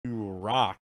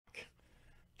Rock.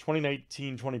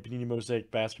 2019-20 Panini Mosaic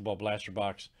Basketball Blaster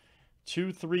Box.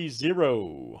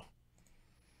 230.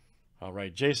 All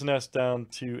right, Jason S. down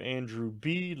to Andrew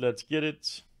B. Let's get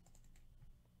it.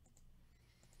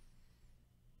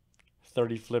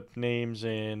 30 flip names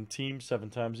and teams, 7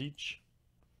 times each.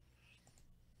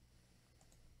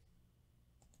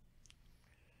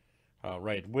 All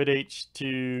right, Whit H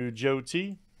to Joe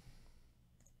T.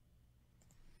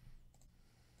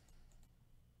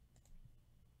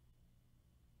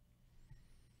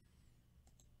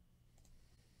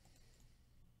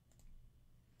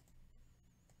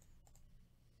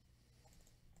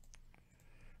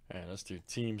 And let's do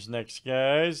teams next,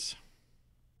 guys.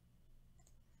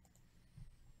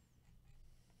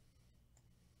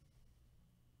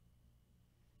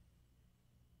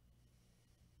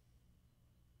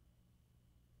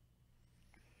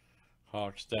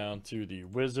 Hawks down to the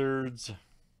Wizards.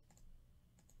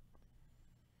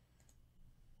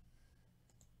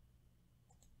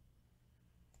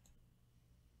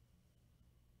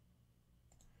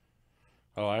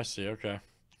 Oh, I see. Okay.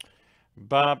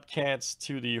 Bobcats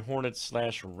to the Hornets /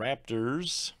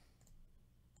 Raptors.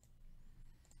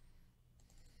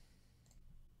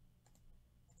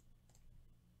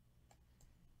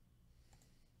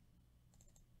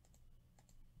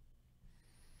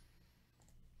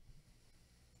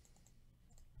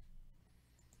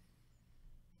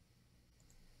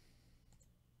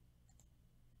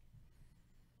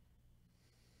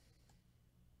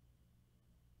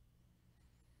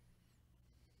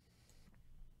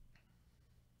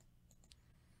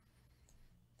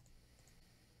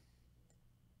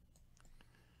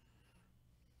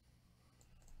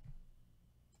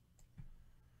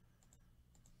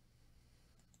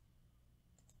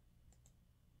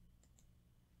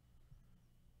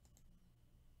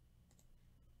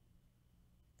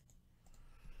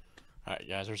 All right,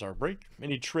 guys, there's our break.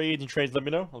 Any trades let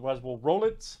me know. Otherwise, we'll roll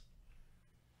it.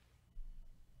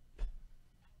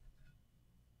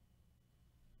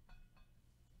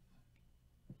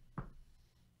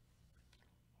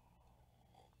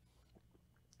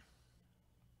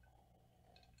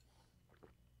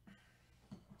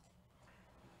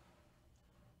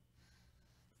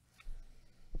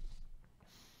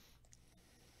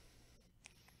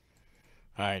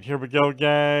 All right, here we go,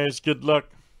 guys. Good luck.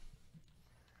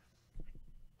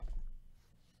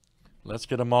 Let's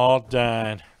get them all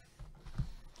done.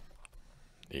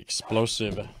 The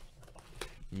explosive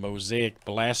Mosaic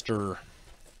Blaster.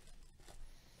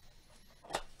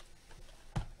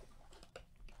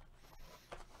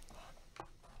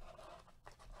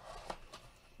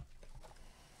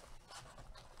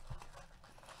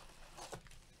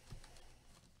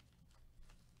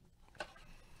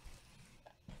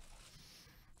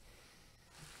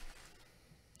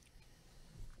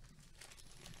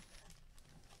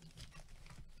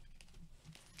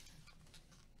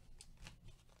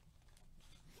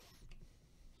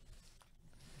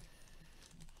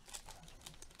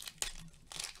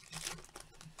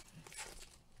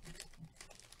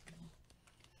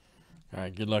 All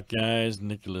right, good luck, guys.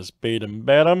 Nicholas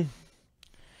Batum.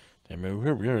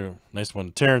 Here we go. Nice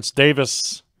one. Terrence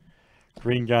Davis.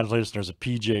 Green guys, latest. There's a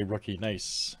PJ rookie.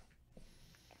 Nice.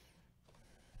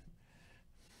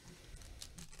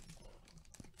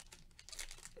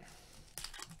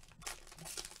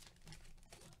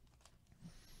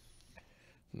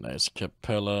 Nice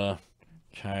Capella.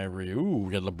 Kyrie. Ooh,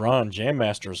 we got LeBron. Jam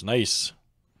Masters. Nice.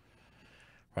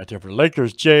 Right there for the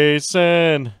Lakers.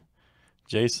 Jason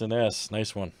S.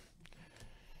 Nice one.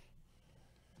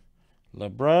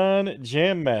 LeBron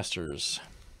Jam Masters.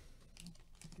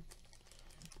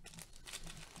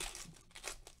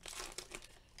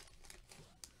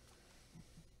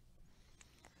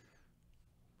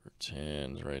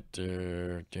 Bertans right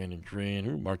there. Danny Green.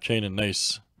 Ooh, Markkanen.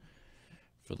 Nice.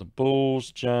 For the Bulls.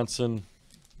 Johnson.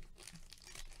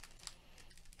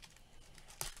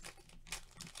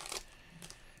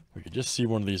 We could just see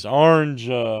one of these orange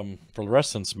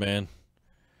fluorescents, man.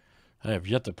 I have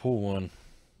yet to pull one.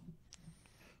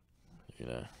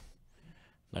 Yeah.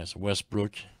 Nice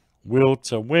Westbrook. Will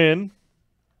to win.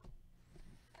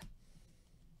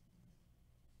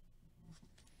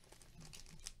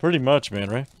 Pretty much, man,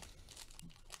 right?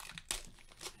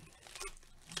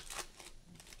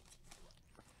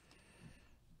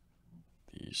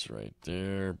 These right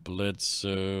there.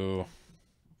 Bledsoe.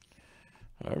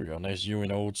 There we go. Nice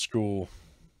Ewing old school.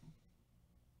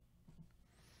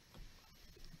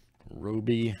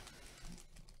 Roby.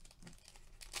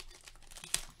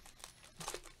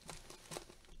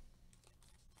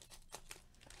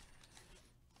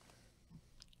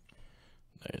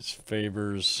 Nice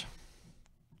Favors.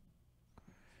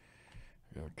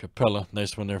 Capella,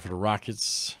 nice one there for the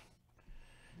Rockets.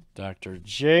 Dr.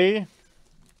 J.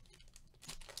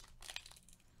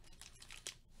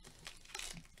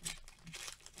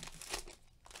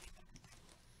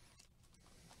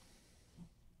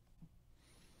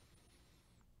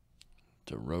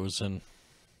 DeRozan.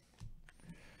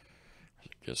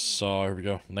 Gasol, here we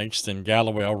go. Langston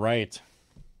Galloway, all right.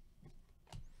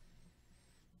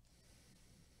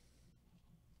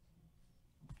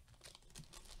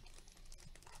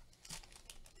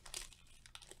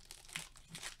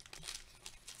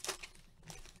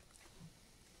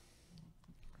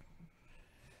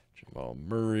 Jamal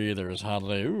Murray, there's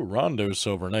Holiday. Ooh, Rondo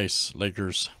silver, nice.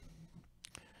 Lakers.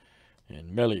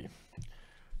 And Melly.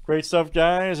 Great stuff,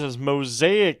 guys. This is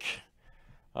Mosaic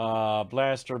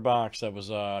blaster box. That was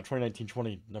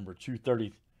 2019-20, number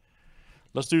 230.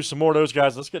 Let's do some more of those,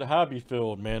 guys. Let's get Hobby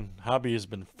filled, man. Hobby has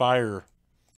been fire